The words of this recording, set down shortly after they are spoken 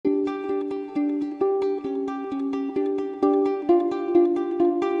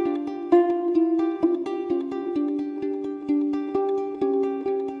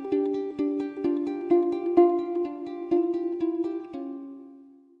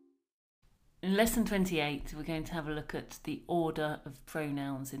In lesson 28, we're going to have a look at the order of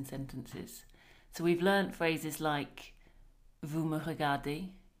pronouns in sentences. So we've learnt phrases like vous me regardez,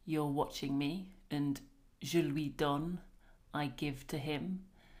 you're watching me, and je lui donne, I give to him.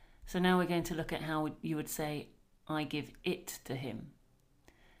 So now we're going to look at how you would say I give it to him.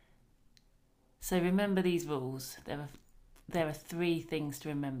 So remember these rules. There are three things to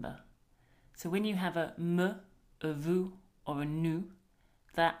remember. So when you have a me, a vous, or a nous,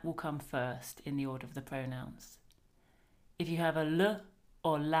 that will come first in the order of the pronouns. If you have a le,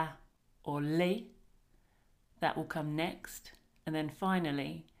 or la, or les, that will come next. And then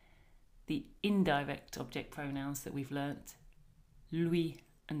finally, the indirect object pronouns that we've learnt, lui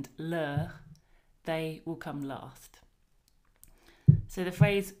and leur, they will come last. So the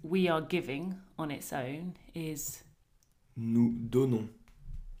phrase we are giving on its own is nous donnons.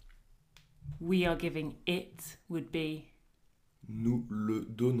 We are giving it would be Nous le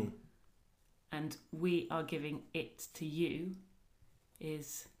donnons. and we are giving it to you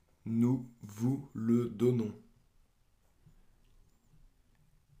is Nous vous le donnons.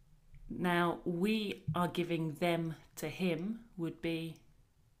 now we are giving them to him would be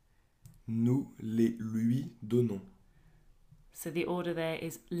Nous les lui donnons. so the order there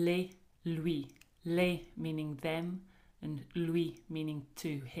is les, lui. Les meaning them and lui meaning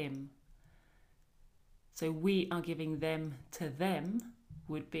to him. So we are giving them to them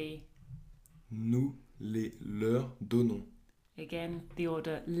would be Nous les leur donnons. again the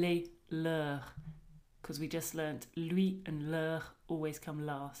order les, leur, because we just learnt lui and leur always come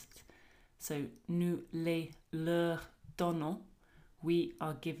last. So nous les leur donnons, we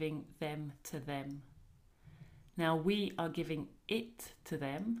are giving them to them. Now we are giving it to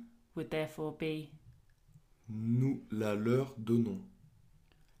them would therefore be Nous la leur donnons.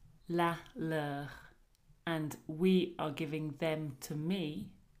 la leur, and we are giving them to me.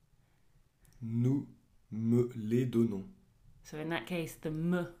 Nous me les donnons. So in that case, the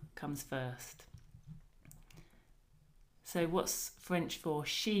me comes first. So what's French for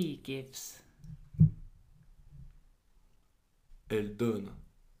she gives? Elle donne.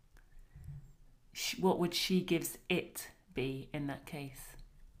 What would she gives it be in that case?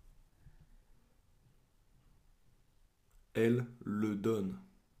 Elle le donne.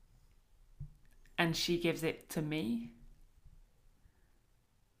 And she gives it to me?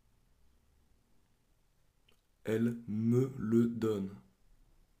 Elle me le donne.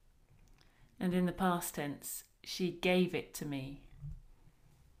 And in the past tense, she gave it to me.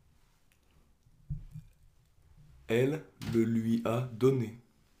 Elle le lui a donné.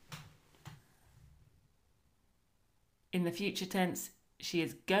 In the future tense, she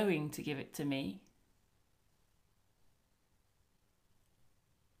is going to give it to me.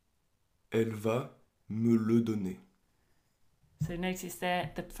 Elle va me le donner. So notice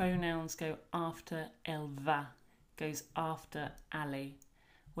there, the pronouns go after elle va, goes after aller,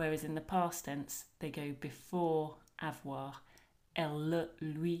 whereas in the past tense, they go before avoir. Elle le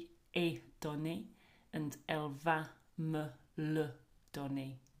lui est donné, and elle va me le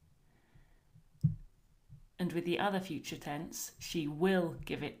donner. And with the other future tense, she will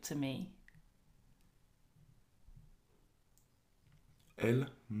give it to me. Elle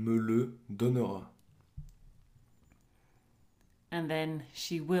me le donnera. And then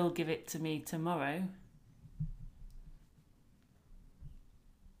she will give it to me tomorrow.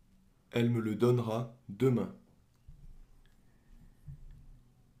 Elle me le donnera demain.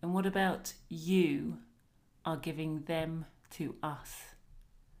 And what about you are giving them to us?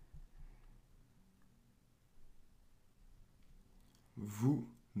 Vous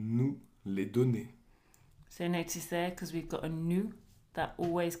nous les donnez. So notice there, because we've got a nous, that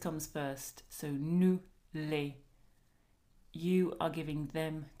always comes first. So nous les. You are giving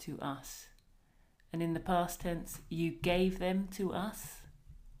them to us. And in the past tense, you gave them to us.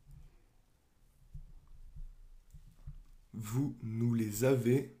 Vous nous les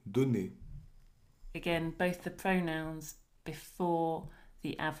avez donnés. Again, both the pronouns before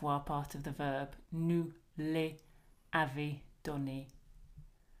the avoir part of the verb. Nous les avez donnés.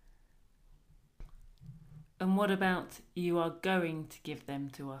 And what about you are going to give them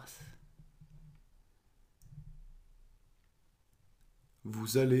to us?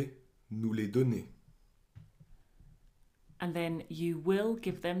 Vous allez nous les donner. And then you will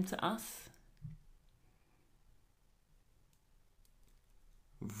give them to us.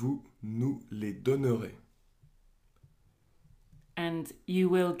 Vous nous les donnerez. And you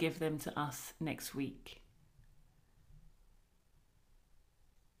will give them to us next week.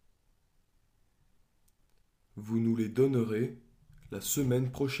 Vous nous les donnerez la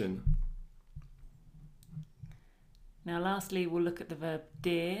semaine prochaine. Now lastly, we'll look at the verb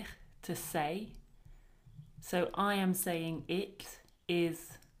dire to say. So I am saying it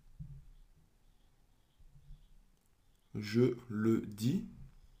is je le dis.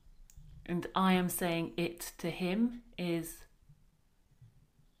 and I am saying it to him is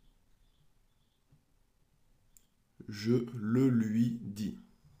Je le lui dis.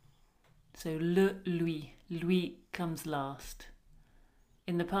 so le lui. Lui comes last.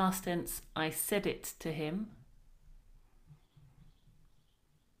 In the past tense, I said it to him.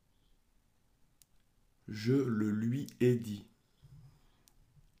 Je le lui ai dit.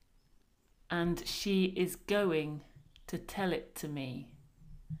 And she is going to tell it to me.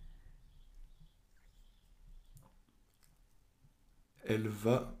 Elle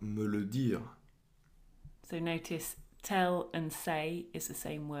va me le dire. So notice tell and say is the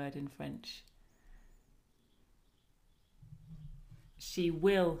same word in French. She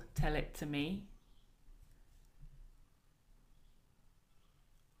will tell it to me.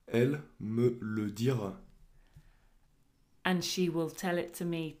 Elle me le dira. And she will tell it to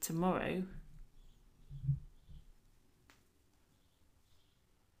me tomorrow.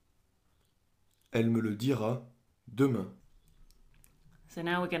 Elle me le dira demain. So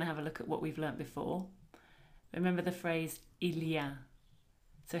now we're going to have a look at what we've learnt before. Remember the phrase il y a.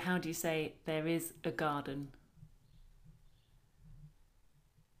 So how do you say there is a garden?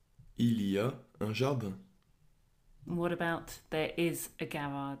 Il y a un jardin. And what about there is a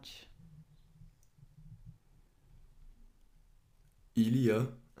garage? Il y a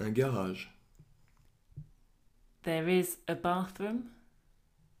un garage. There is a bathroom.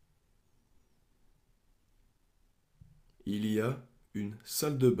 Il y a une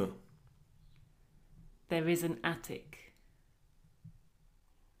salle de bain. There is an attic.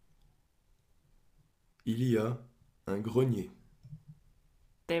 Il y a un grenier.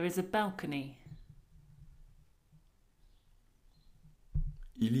 There is a balcony.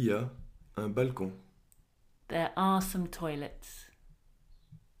 Il y a un balcon. There are some toilets.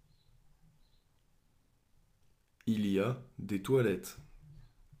 Il y a des toilettes.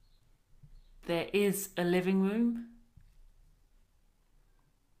 There is a living room.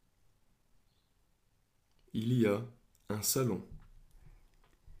 Il y a un salon.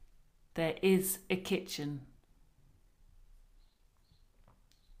 There is a kitchen.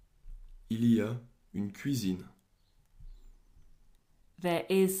 Il y a une cuisine. There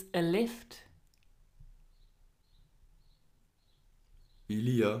is a lift. Il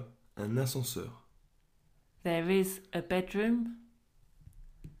y a un ascenseur. There is a bedroom.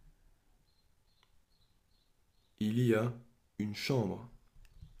 Il y a une chambre.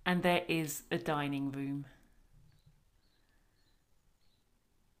 And there is a dining room.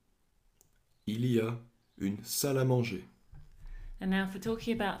 Il y a une salle à manger. And now for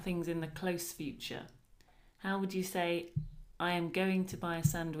talking about things in the close future, how would you say, I am going to buy a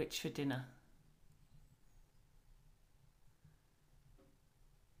sandwich for dinner?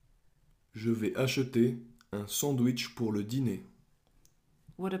 Je vais acheter un sandwich pour le dîner.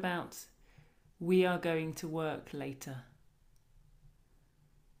 What about, we are going to work later?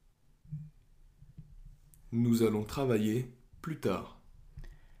 Nous allons travailler plus tard.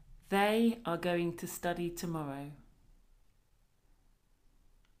 They are going to study tomorrow.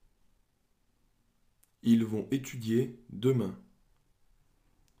 Ils vont étudier demain.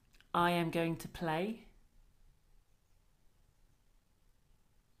 I am going to play.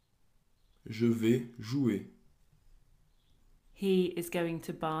 Je vais jouer. He is going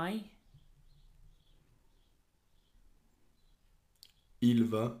to buy. Il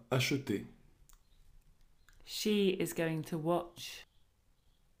va acheter. She is going to watch.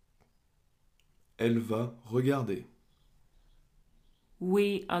 Elle va regarder.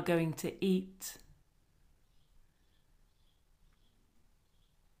 We are going to eat.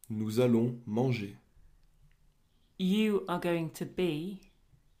 Nous allons manger. You are going to be.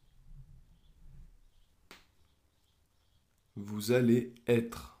 Vous allez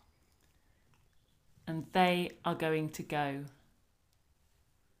être. And they are going to go.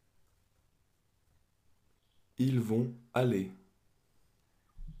 Ils vont aller.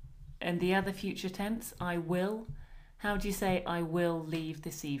 And the other future tense, I will. How do you say I will leave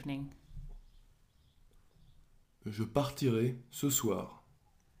this evening? Je partirai ce soir.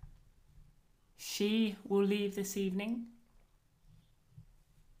 She will leave this evening.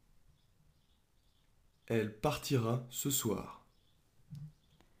 Elle partira ce soir.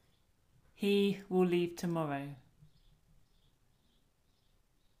 He will leave tomorrow.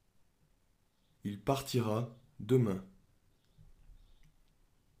 Il partira demain.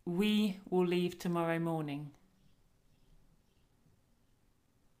 We will leave tomorrow morning.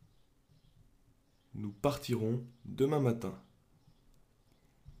 Nous partirons demain matin.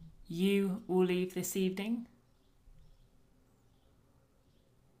 You will leave this evening.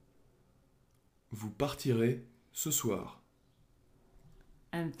 Vous partirez ce soir.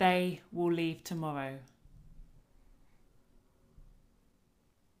 And they will leave tomorrow.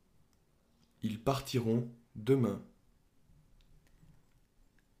 Ils partiront demain.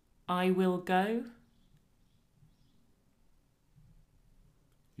 I will go.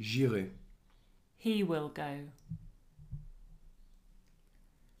 J'irai. He will go.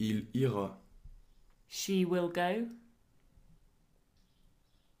 Il ira. She will go.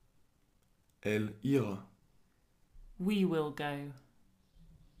 Elle ira. We will go.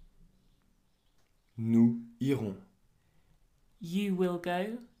 Nous irons. You will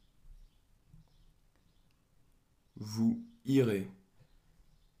go. Vous irez.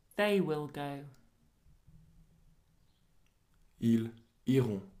 They will go. Ils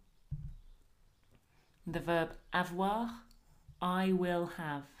iront. The verb avoir, I will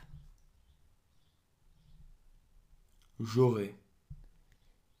have. J'aurai.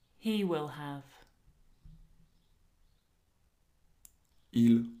 He will have.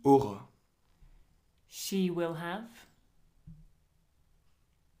 Il aura. She will have.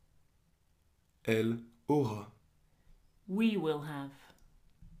 Elle aura. We will have.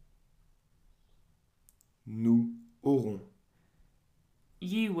 Nous aurons.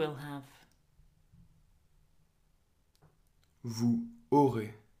 You will have. Vous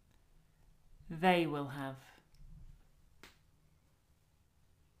aurez. They will have.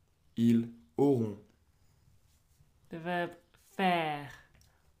 Ils auront. The verb faire,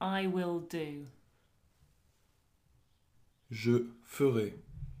 I will do. Je ferai.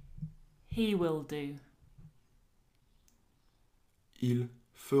 He will do. Il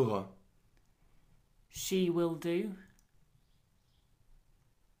fera. She will do.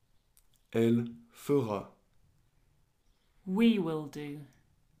 Elle fera. We will do.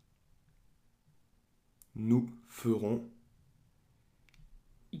 Nous ferons.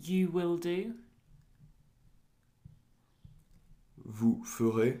 You will do. Vous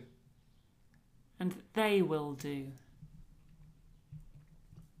ferez. And they will do.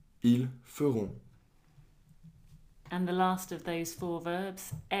 Ils feront. And the last of those four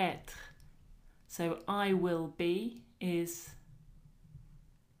verbs, être. So I will be is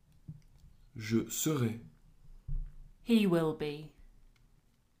Je serai. he will be.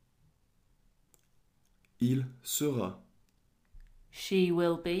 Il sera. She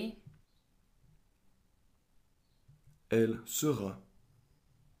will be. Elle sera.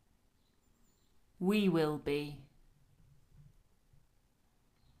 We will be.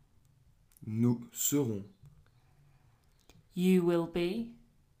 Nous serons. You will be.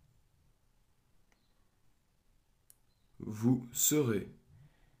 Vous serez.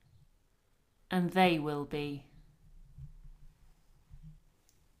 And they will be.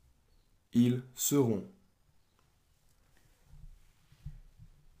 Ils seront.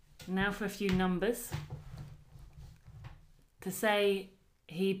 Now for a few numbers. To say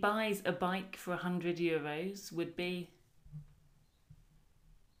he buys a bike for €100 would be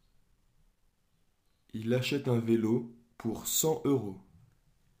Il achète un vélo pour 100 euros.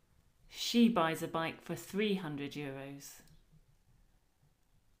 she buys a bike for €300.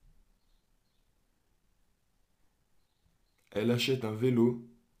 Elle achète un vélo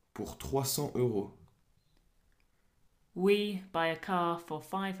pour 300 euros. We buy a car for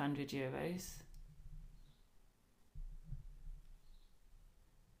 €500.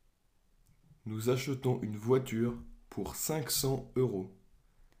 Nous achetons une voiture pour 500 euros.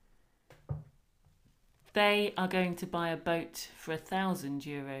 They are going to buy a boat for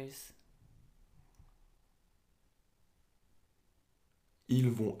 €1,000. Ils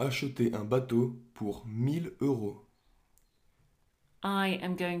vont acheter un bateau pour 1000 euros. I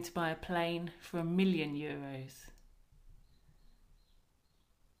am going to buy a plane for €1,000,000.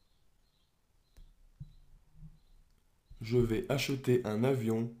 Je vais acheter un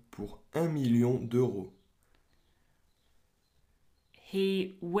avion pour 1 million d'euros.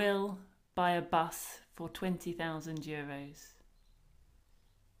 He will buy a bus for €20,000.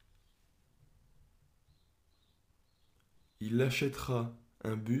 Il achètera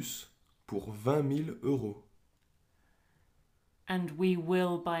un bus pour 20 000 euros. And we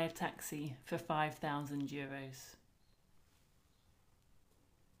will buy a taxi for €5,000.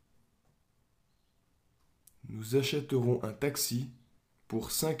 Nous achèterons un taxi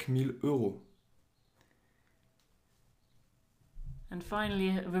pour 5 000 euros. And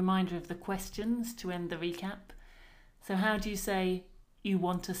finally, a reminder of the questions to end the recap. So how do you say you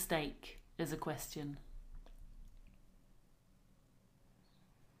want a steak as a question?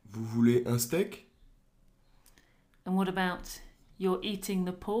 Vous voulez un steak? And what about you're eating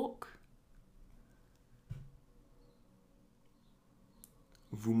the pork?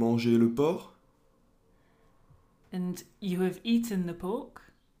 Vous mangez le porc? And you have eaten the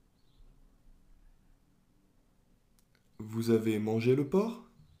pork? Vous avez mangé le porc?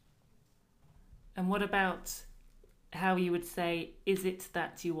 And what about how you would say, is it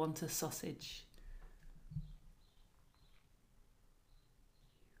that you want a sausage?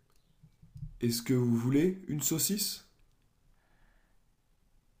 Est-ce que vous voulez une saucisse?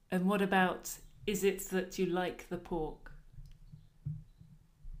 And what about, is it that you like the pork?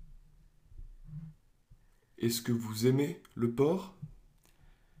 Est-ce que vous aimez le porc?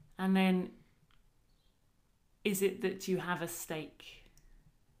 And then, is it that you have a steak?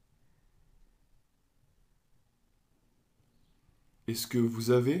 Est-ce que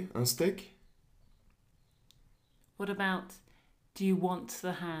vous avez un steak? What about, do you want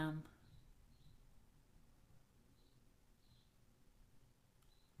the ham?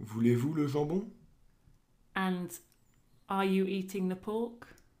 Voulez-vous le jambon? And are you eating the pork?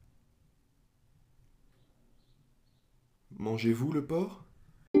 Mangez-vous le porc?